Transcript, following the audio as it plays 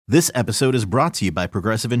This episode is brought to you by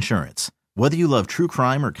Progressive Insurance. Whether you love true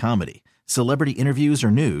crime or comedy, celebrity interviews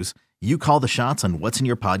or news, you call the shots on what's in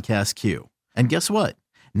your podcast queue. And guess what?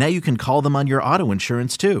 Now you can call them on your auto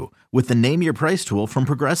insurance too with the Name Your Price tool from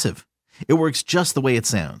Progressive. It works just the way it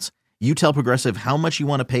sounds. You tell Progressive how much you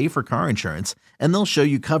want to pay for car insurance, and they'll show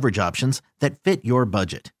you coverage options that fit your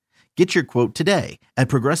budget. Get your quote today at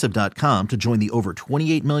Progressive.com to join the over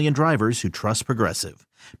 28 million drivers who trust Progressive.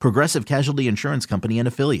 Progressive Casualty Insurance Company and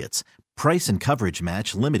Affiliates. Price and coverage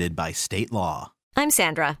match limited by state law. I'm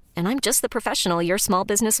Sandra, and I'm just the professional your small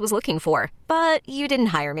business was looking for. But you didn't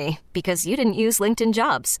hire me because you didn't use LinkedIn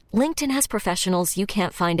Jobs. LinkedIn has professionals you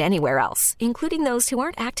can't find anywhere else, including those who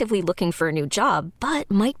aren't actively looking for a new job, but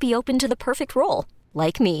might be open to the perfect role,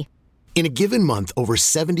 like me. In a given month, over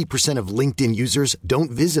 70% of LinkedIn users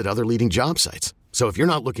don't visit other leading job sites. So if you're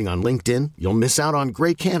not looking on LinkedIn, you'll miss out on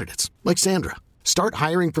great candidates like Sandra. Start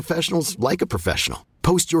hiring professionals like a professional.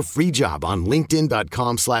 Post your free job on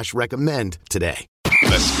linkedin.com/recommend today.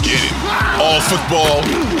 Let's get it. All football,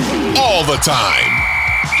 all the time.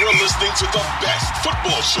 You're listening to the best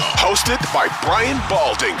football show, hosted by Brian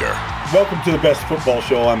Baldinger. Welcome to the best football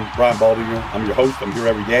show. I'm Brian Baldinger. I'm your host. I'm here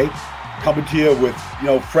every day, coming to you with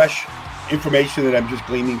fresh information that I'm just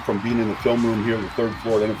gleaning from being in the film room here at the third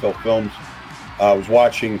floor at NFL Films. I was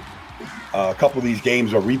watching a couple of these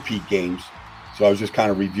games are repeat games, so I was just kind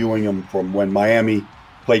of reviewing them from when Miami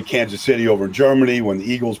played Kansas City over in Germany, when the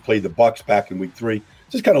Eagles played the Bucs back in week 3.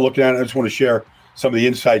 Just kind of looking at it. I just want to share some of the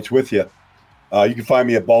insights with you. You can find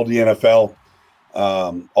me at Baldy NFL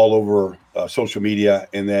all over social media,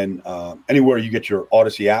 and then anywhere you get your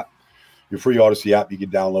Odyssey app, your free Odyssey app, you can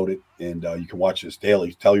download it, and you can watch this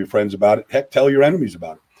daily. Tell your friends about it. Heck, tell your enemies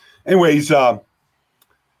about it. Anyways, I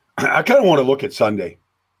kind of want to look at Sunday.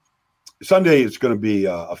 Sunday is going to be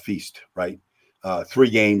a feast, right? 3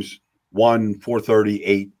 games, 1, 4:30,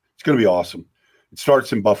 8. It's going to be awesome. It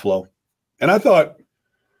starts in Buffalo. And I thought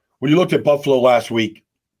when you looked at Buffalo last week,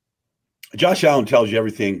 Josh Allen tells you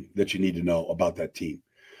everything that you need to know about that team.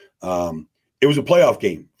 It was a playoff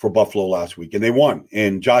game for Buffalo last week, and they won.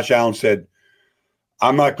 And Josh Allen said,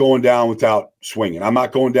 I'm not going down without swinging. I'm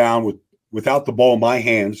not going down without the ball in my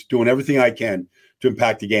hands, doing everything I can to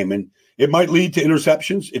impact the game. And it might lead to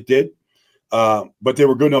interceptions. It did. But they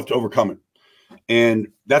were good enough to overcome it. And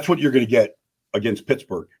that's what you're going to get against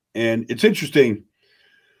Pittsburgh. And it's interesting.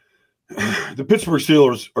 The Pittsburgh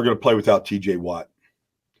Steelers are going to play without TJ Watt.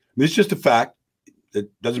 This is just a fact.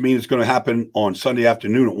 It doesn't mean it's going to happen on Sunday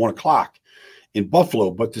afternoon at 1 o'clock in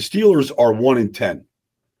Buffalo, but the Steelers are 1-10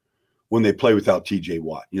 when they play without TJ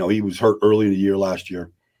Watt. He was hurt early in the year last year.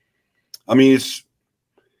 I mean,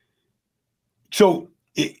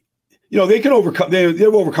 they can overcome. They've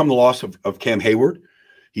overcome the loss of Cam Hayward.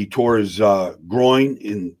 He tore his groin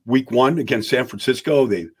in week 1 against San Francisco.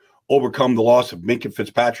 They've overcome the loss of Minkah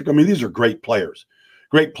Fitzpatrick. I mean, these are great players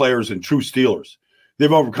and true Steelers.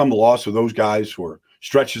 They've overcome the loss of those guys for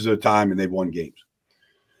stretches of time, and they've won games.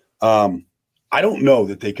 I don't know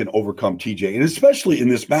that they can overcome TJ, and especially in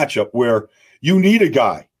this matchup where you need a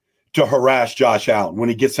guy to harass Josh Allen when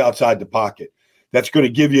he gets outside the pocket. That's going to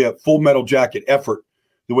give you a full metal jacket effort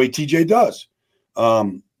the way TJ does.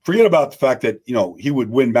 Forget about the fact that, he would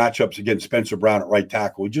win matchups against Spencer Brown at right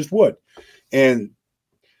tackle. He just would. And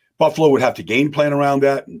Buffalo would have to game plan around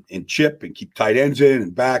that and chip and keep tight ends in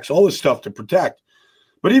and backs, all this stuff to protect.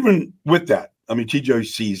 But even with that, I mean, TJ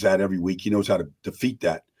sees that every week. He knows how to defeat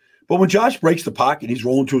that. But when Josh breaks the pocket, he's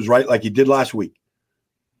rolling to his right like he did last week.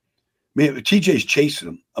 Man, TJ's chasing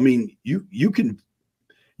him. I mean, you can,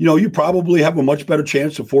 you probably have a much better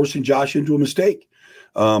chance of forcing Josh into a mistake.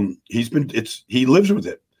 He lives with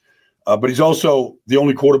it. But he's also the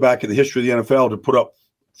only quarterback in the history of the NFL to put up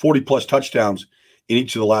 40-plus touchdowns in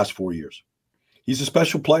each of the last 4 years. He's a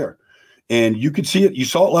special player. And you could see it. You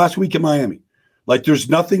saw it last week in Miami. Like, there's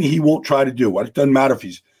nothing he won't try to do. It doesn't matter if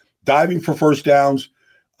he's diving for first downs,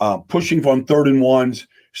 pushing on 3rd and 1s,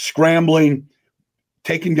 scrambling,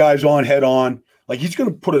 taking guys on head on. Like, he's going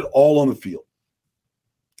to put it all on the field.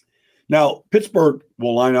 Now, Pittsburgh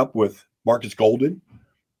will line up with Marcus Golden,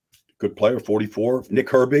 good player, 44. Nick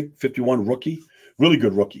Herbig, 51, rookie, really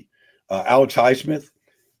good rookie. Alex Highsmith.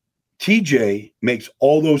 TJ makes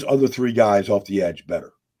all those other 3 guys off the edge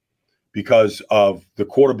better because of the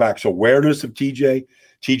quarterback's awareness of TJ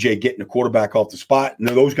getting the quarterback off the spot, and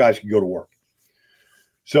then those guys can go to work.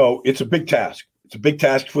 So it's a big task. It's a big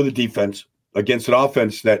task for the defense against an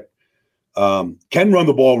offense that can run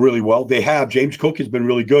the ball really well. They have. James Cook has been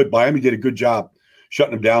really good. Miami did a good job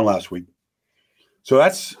shutting him down last week. So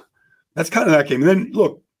that's kind of that game. And then,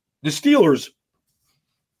 look, the Steelers,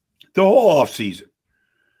 the whole offseason,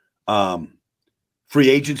 free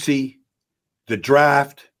agency, the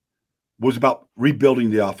draft was about rebuilding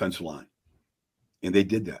the offensive line. And they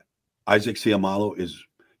did that. Isaac Seumalo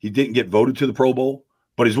he didn't get voted to the Pro Bowl,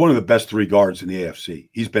 but he's one of the best 3 guards in the AFC.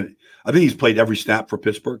 I think he's played every snap for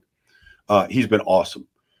Pittsburgh. He's been awesome.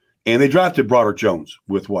 And they drafted Broderick Jones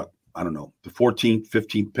with what? I don't know, the 14th,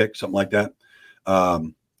 15th pick, something like that.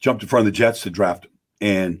 Jumped in front of the Jets to draft him.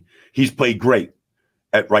 And he's played great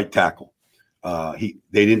at right tackle. They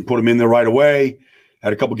didn't put him in there right away.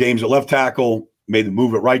 Had a couple games at left tackle, made the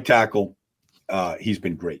move at right tackle. He's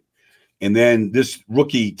been great. And then this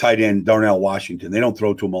rookie tight end, Darnell Washington, they don't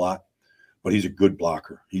throw to him a lot, but he's a good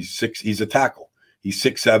blocker. He's a tackle. He's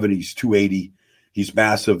 6'7", he's 280, he's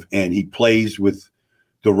massive, and he plays with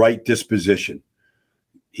the right disposition.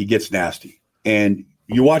 He gets nasty. And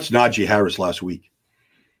you watched Najee Harris last week.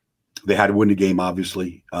 They had to win the game,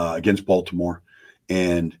 obviously, against Baltimore.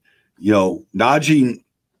 And, Najee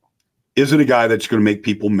isn't a guy that's going to make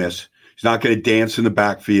people miss. He's not going to dance in the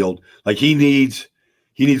backfield. Like he needs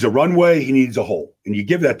a runway, he needs a hole. And you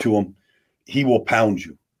give that to him, he will pound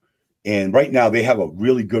you. And right now they have a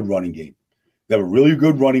really good running game. They have a really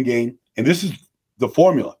good running game. And this is the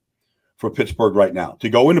formula for Pittsburgh right now. To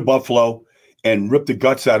go into Buffalo and rip the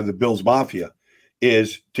guts out of the Bills Mafia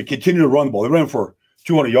is to continue to run the ball. They ran for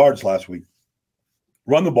 200 yards last week.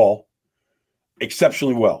 Run the ball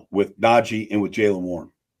exceptionally well with Najee and with Jaylen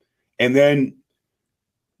Warren. And then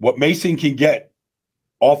what Mason can get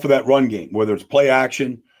off of that run game, whether it's play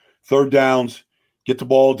action, third downs, get the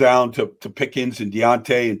ball down to Pickens and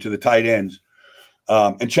Deontay and to the tight ends,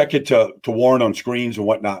 and check it to Warren on screens and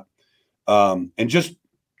whatnot. And just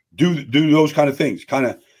do those kind of things, kind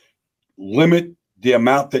of limit the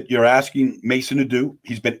amount that you're asking Mason to do.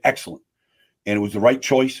 He's been excellent. And it was the right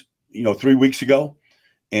choice, 3 weeks ago.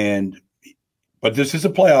 But this is a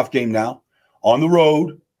playoff game now, on the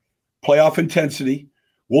road, playoff intensity.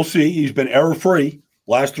 We'll see. He's been error-free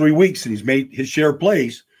last 3 weeks, and he's made his share of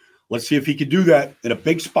plays. Let's see if he can do that in a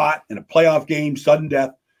big spot, in a playoff game, sudden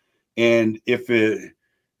death. And if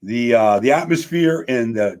the atmosphere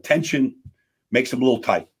and the tension makes him a little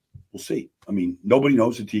tight, we'll see. I mean, nobody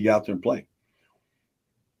knows until you get out there and play.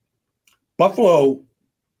 Buffalo,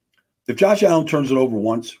 if Josh Allen turns it over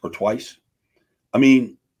once or twice, I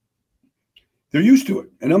mean, they're used to it.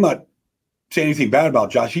 And I'm not saying anything bad about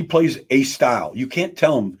Josh. He plays a style. You can't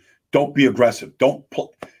tell him, don't be aggressive.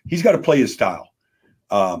 He's got to play his style.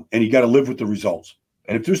 And you got to live with the results.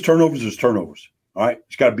 And if there's turnovers, there's turnovers. All right?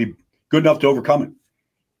 He's got to be good enough to overcome it.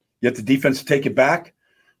 You have the defense to take it back.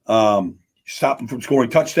 Stop them from scoring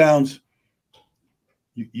touchdowns.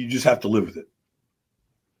 You just have to live with it.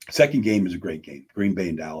 Second game is a great game, Green Bay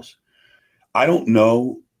and Dallas. I don't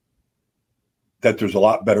know that there's a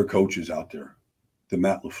lot better coaches out there than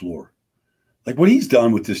Matt LaFleur. Like what he's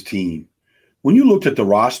done with this team, when you looked at the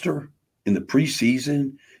roster in the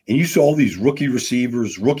preseason and you saw all these rookie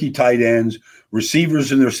receivers, rookie tight ends,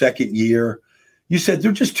 receivers in their second year, you said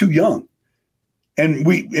they're just too young.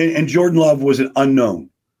 And Jordan Love was an unknown.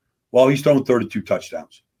 Well, he's thrown 32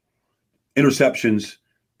 touchdowns. Interceptions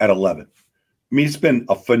at 11. I mean, it's been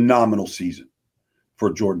a phenomenal season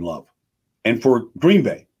for Jordan Love. And for Green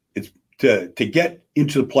Bay, it's to get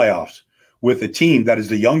into the playoffs with a team that is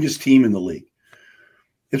the youngest team in the league.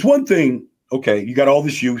 It's one thing, okay, you got all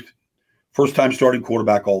this youth, first-time starting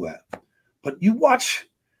quarterback, all that. But you watch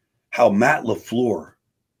how Matt LaFleur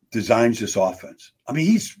designs this offense. I mean,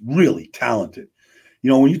 he's really talented.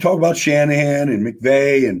 When you talk about Shanahan and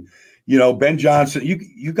McVay and, Ben Johnson,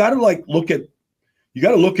 you got to look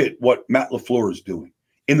at what Matt LaFleur is doing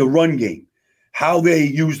in the run game, how they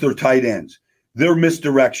use their tight ends, their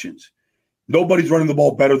misdirections. Nobody's running the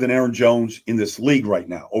ball better than Aaron Jones in this league right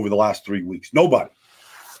now over the last 3 weeks. Nobody.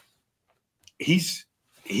 He's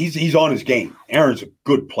on his game. Aaron's a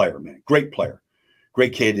good player, man. Great player.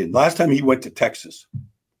 Great kid. And last time he went to Texas,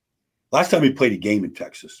 last time he played a game in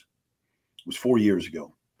Texas was 4 years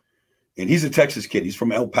ago. And he's a Texas kid. He's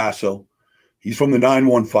from El Paso. He's from the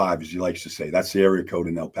 915, as he likes to say. That's the area code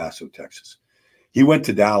in El Paso, Texas. He went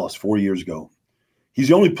to Dallas 4 years ago. He's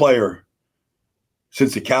the only player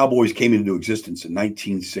since the Cowboys came into existence in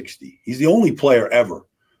 1960. He's the only player ever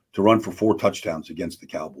to run for 4 touchdowns against the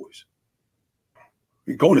Cowboys.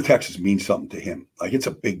 Going to Texas means something to him. It's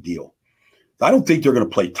a big deal. I don't think they're going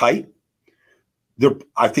to play tight.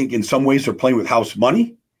 I think in some ways they're playing with house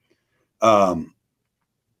money. I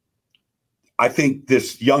think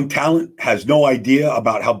this young talent has no idea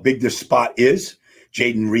about how big this spot is.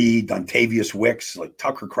 Jaden Reed, Dontavius Wicks,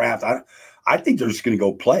 Tucker Kraft. I think they're just going to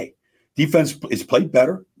go play. Defense is played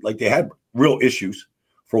better. They had real issues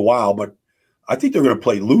for a while, but I think they're going to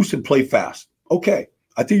play loose and play fast. Okay.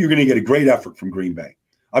 I think you're going to get a great effort from Green Bay.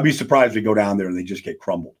 I'd be surprised if they go down there and they just get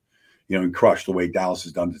crumbled, and crushed the way Dallas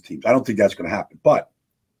has done to teams. I don't think that's going to happen. But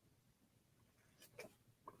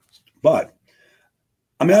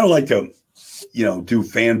I mean, I don't like to, do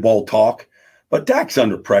fan ball talk, but Dak's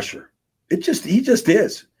under pressure. He just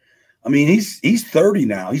is. I mean, he's 30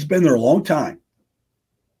 now. He's been there a long time.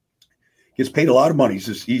 Gets paid a lot of money.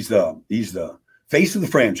 He's the face of the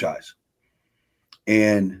franchise.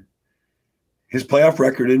 And his playoff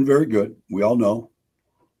record isn't very good. We all know.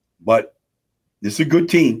 But this is a good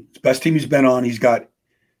team. It's the best team he's been on. He's got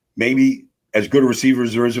maybe as good a receiver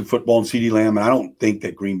as there is in football in CeeDee Lamb, and I don't think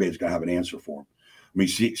that Green Bay is going to have an answer for him. I mean,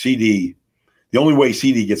 CeeDee, the only way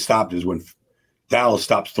CeeDee gets stopped is when Dallas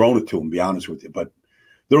stops throwing it to him, to be honest with you. But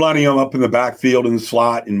they're lining him up in the backfield, in the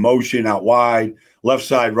slot, in motion, out wide, left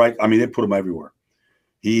side, right. I mean, they put him everywhere.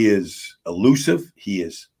 He is elusive. He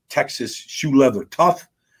is Texas shoe leather tough.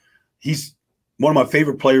 He's one of my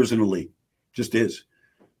favorite players in the league. Just is.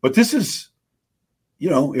 But this is,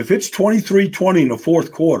 if it's 23-20 in the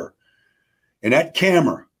fourth quarter and that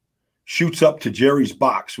camera shoots up to Jerry's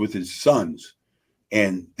box with his sons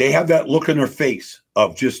and they have that look in their face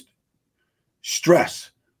of just stress,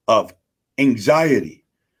 of anxiety,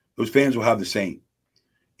 those fans will have the same.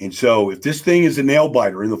 And so if this thing is a nail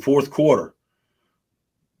biter in the fourth quarter,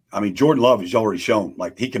 I mean, Jordan Love has already shown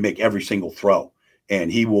like he can make every single throw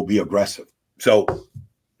and he will be aggressive. So,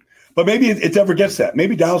 but maybe it never gets that.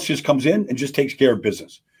 Maybe Dallas just comes in and just takes care of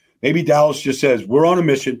business. Maybe Dallas just says, we're on a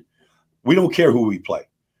mission. We don't care who we play.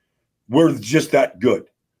 We're just that good.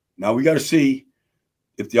 Now we got to see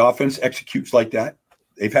if the offense executes like that.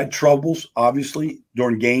 They've had troubles, obviously,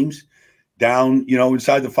 during games down,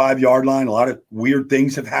 inside the 5-yard line. A lot of weird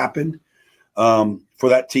things have happened for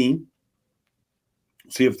that team.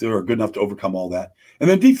 See if they're good enough to overcome all that. And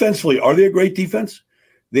then defensively, are they a great defense?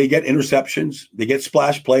 They get interceptions. They get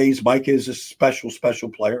splash plays. Mike is a special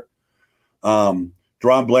player. Deron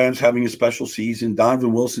Bland's having a special season.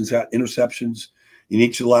 Donovan Wilson's had interceptions in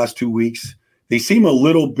each of the last 2 weeks. They seem a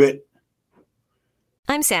little bit.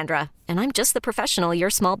 I'm Sandra, and I'm just the professional your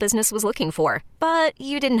small business was looking for. But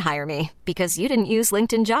you didn't hire me because you didn't use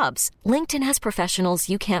LinkedIn Jobs. LinkedIn has professionals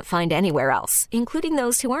you can't find anywhere else, including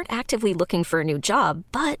those who aren't actively looking for a new job,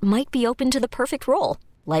 but might be open to the perfect role,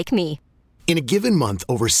 like me. In a given month,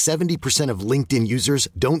 over 70% of LinkedIn users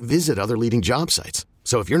don't visit other leading job sites.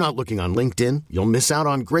 So if you're not looking on LinkedIn, you'll miss out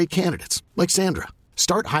on great candidates like Sandra.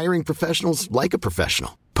 Start hiring professionals like a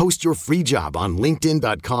professional. Post your free job on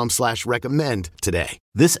linkedin.com/recommend today.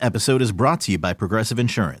 This episode is brought to you by Progressive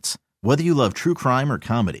Insurance. Whether you love true crime or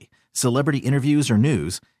comedy, celebrity interviews or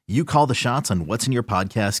news, you call the shots on what's in your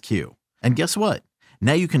podcast queue. And guess what?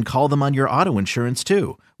 Now you can call them on your auto insurance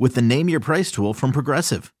too with the Name Your Price tool from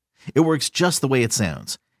Progressive. It works just the way it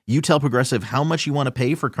sounds. You tell Progressive how much you want to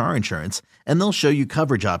pay for car insurance, and they'll show you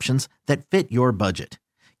coverage options that fit your budget.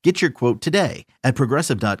 Get your quote today at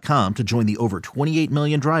Progressive.com to join the over 28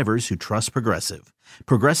 million drivers who trust Progressive.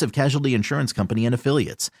 Progressive Casualty Insurance Company and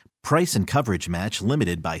Affiliates. Price and coverage match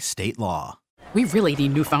limited by state law. We really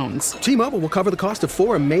need new phones. T-Mobile will cover the cost of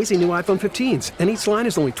 4 amazing new iPhone 15s, and each line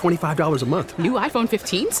is only $25 a month. New iPhone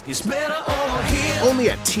 15s? It's better over here. Only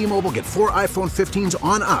at T-Mobile, get 4 iPhone 15s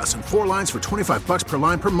on us and 4 lines for $25 per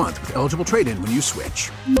line per month with eligible trade-in when you switch.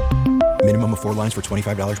 Minimum of 4 lines for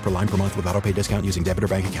 $25 per line per month with autopay discount using debit or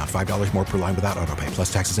bank account. $5 more per line without autopay,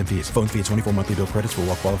 plus taxes and fees. Phone fee at 24 monthly bill credits for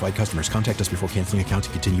well-qualified customers. Contact us before canceling account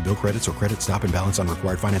to continue bill credits or credit stop and balance on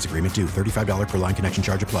required finance agreement due. $35 per line connection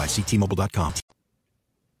charge applies. See T-Mobile.com.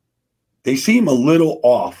 They seem a little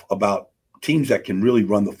off about teams that can really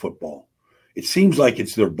run the football. It seems like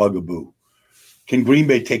it's their bugaboo. Can Green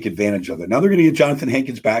Bay take advantage of it? Now they're going to get Jonathan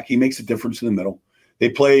Hankins back. He makes a difference in the middle. They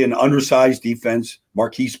play an undersized defense.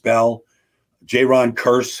 Marquise Bell, Jaron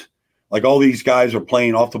Kearse, like all these guys are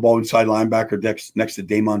playing off the ball inside linebacker next to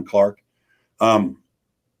Damon Clark.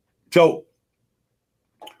 So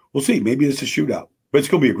we'll see. Maybe it's a shootout, but it's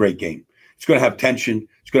going to be a great game. It's going to have tension.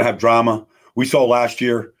 It's going to have drama. We saw last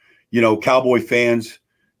year, Cowboy fans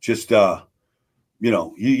just,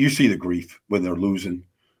 you see the grief when they're losing.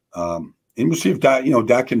 And we'll see if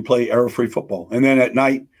Dak can play error-free football. And then at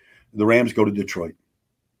night, the Rams go to Detroit.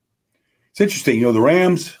 It's interesting. The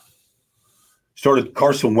Rams started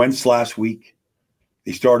Carson Wentz last week.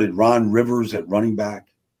 They started Ron Rivers at running back.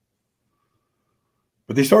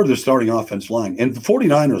 But they started their starting offense line. And the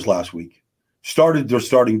 49ers last week started their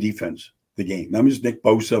starting defense, the game. That means Nick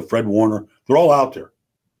Bosa, Fred Warner. They're all out there.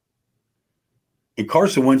 And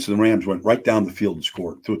Carson Wentz and the Rams went right down the field and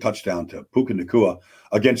scored, threw a touchdown to Puka Nacua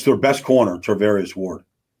against their best corner, Travarius Ward.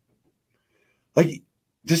 Like,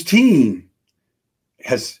 this team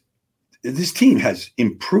has this team has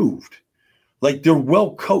improved. Like, they're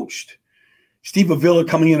well coached. Steve Avila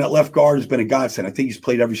coming in at left guard has been a godsend. I think he's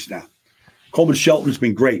played every snap. Coleman Shelton's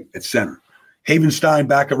been great at center. Havenstein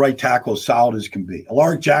back at right tackle, as solid as can be.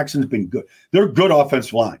 Alaric Jackson's been good. They're a good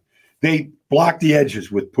offensive line. They block the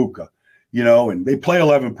edges with Puka, and they play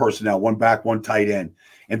 11 personnel, one back, one tight end,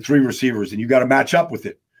 and 3 receivers, and you got to match up with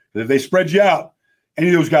it. But if they spread you out, any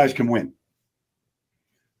of those guys can win.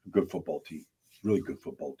 A good football team. Really good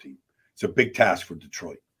football team. It's a big task for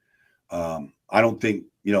Detroit. I don't think,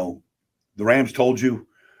 the Rams told you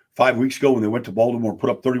 5 weeks ago when they went to Baltimore, put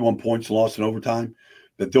up 31 points, lost in overtime,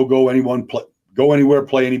 that they'll go anywhere,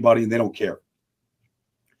 play anybody, and they don't care.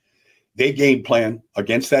 They game plan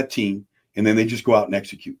against that team, and then they just go out and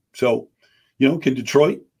execute. So, can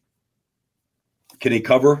Detroit, can they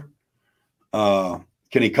cover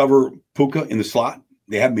Puka in the slot?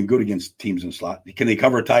 They haven't been good against teams in the slot. Can they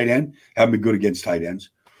cover a tight end? Haven't been good against tight ends.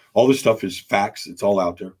 All this stuff is facts. It's all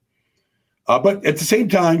out there. But at the same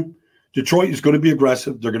time, Detroit is going to be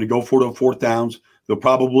aggressive. They're going to go for the 4th downs. They'll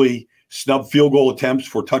probably snub field goal attempts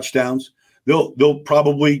for touchdowns. They'll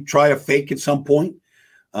probably try a fake at some point.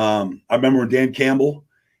 I remember when Dan Campbell,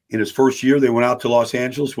 in his first year, they went out to Los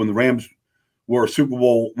Angeles when the Rams were a Super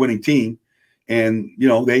Bowl winning team. And,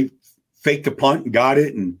 they faked a punt and got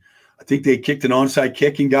it. And I think they kicked an onside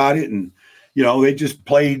kick and got it. And, they just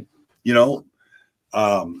played, they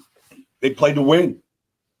played to win.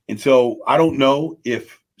 And so I don't know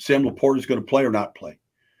if Sam Laporta is going to play or not play.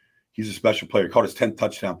 He's a special player. Caught his 10th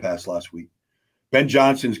touchdown pass last week. Ben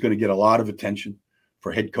Johnson is going to get a lot of attention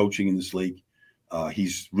for head coaching in this league.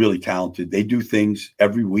 He's really talented. They do things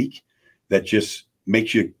every week that just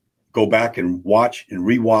makes you go back and watch and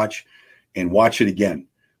rewatch and watch it again.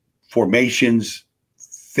 Formations,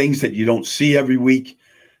 things that you don't see every week,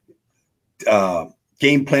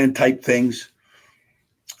 game plan type things.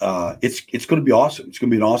 It's going to be awesome. It's going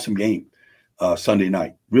to be an awesome game Sunday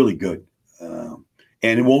night. Really good.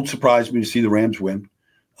 And it won't surprise me to see the Rams win.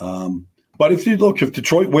 But if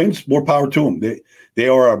Detroit wins, more power to them. They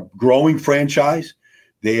are a growing franchise.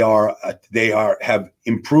 They have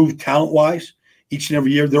improved talent-wise each and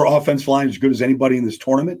every year. Their offensive line is as good as anybody in this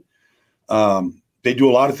tournament. They do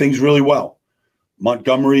a lot of things really well.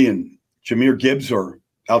 Montgomery and Jahmyr Gibbs are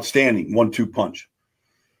outstanding, 1-2 punch.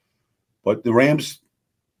 But the Rams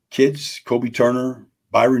kids, Kobe Turner,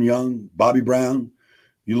 Byron Young, Bobby Brown,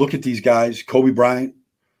 you look at these guys, Kobe Bryant,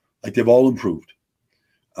 like they've all improved,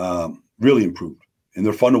 really improved. And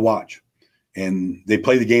they're fun to watch. And they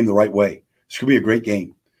play the game the right way. It's going to be a great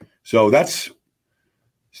game. So that's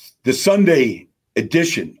the Sunday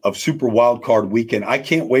edition of Super Wildcard Weekend. I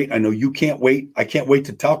can't wait. I know you can't wait. I can't wait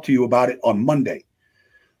to talk to you about it on Monday.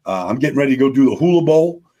 I'm getting ready to go do the Hula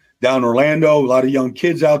Bowl down in Orlando. A lot of young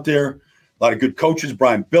kids out there. A lot of good coaches,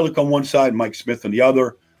 Brian Billick on one side, Mike Smith on the other.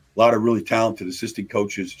 A lot of really talented assistant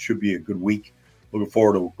coaches. It should be a good week. Looking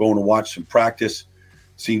forward to going to watch some practice,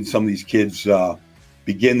 seeing some of these kids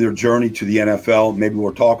begin their journey to the NFL. Maybe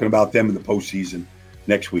we're talking about them in the postseason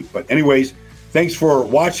next week. But anyways, thanks for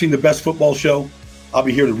watching the Best Football Show. I'll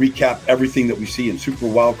be here to recap everything that we see in Super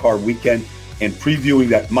Wildcard Weekend and previewing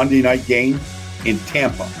that Monday night game in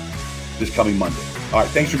Tampa this coming Monday. All right,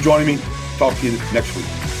 thanks for joining me. Talk to you next week.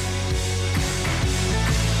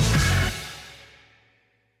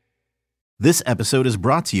 This episode is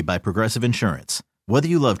brought to you by Progressive Insurance. Whether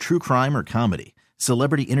you love true crime or comedy,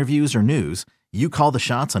 celebrity interviews or news, you call the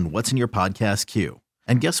shots on what's in your podcast queue.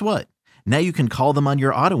 And guess what? Now you can call them on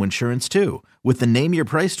your auto insurance too with the Name Your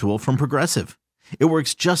Price tool from Progressive. It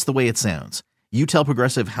works just the way it sounds. You tell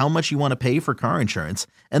Progressive how much you want to pay for car insurance,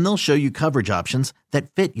 and they'll show you coverage options that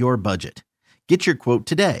fit your budget. Get your quote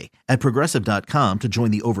today at Progressive.com to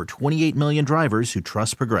join the over 28 million drivers who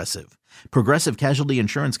trust Progressive. Progressive Casualty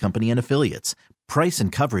Insurance Company and Affiliates. Price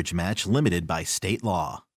and coverage match limited by state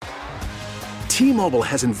law. T-Mobile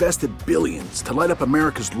has invested billions to light up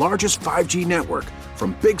America's largest 5G network,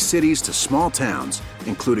 from big cities to small towns,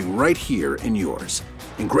 including right here in yours.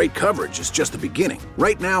 And great coverage is just the beginning.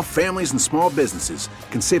 Right now, families and small businesses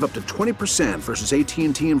can save up to 20% versus AT&T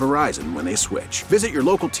and Verizon when they switch. Visit your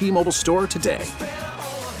local T-Mobile store today.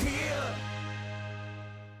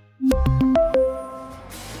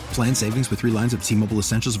 Plan savings with 3 lines of T-Mobile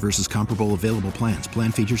Essentials versus comparable available plans.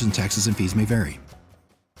 Plan features and taxes and fees may vary.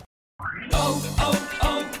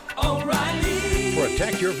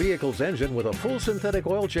 Protect your vehicle's engine with a full synthetic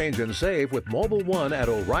oil change and save with Mobil 1 at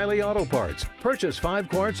O'Reilly Auto Parts. Purchase 5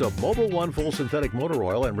 quarts of Mobil 1 full synthetic motor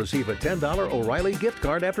oil and receive a $10 O'Reilly gift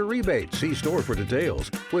card after rebate. See store for details.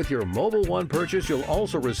 With your Mobil 1 purchase, you'll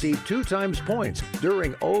also receive 2 times points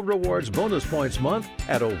during O Rewards Bonus Points Month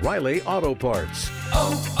at O'Reilly Auto Parts.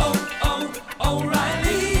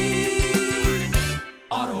 O'Reilly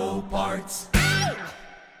Auto Parts.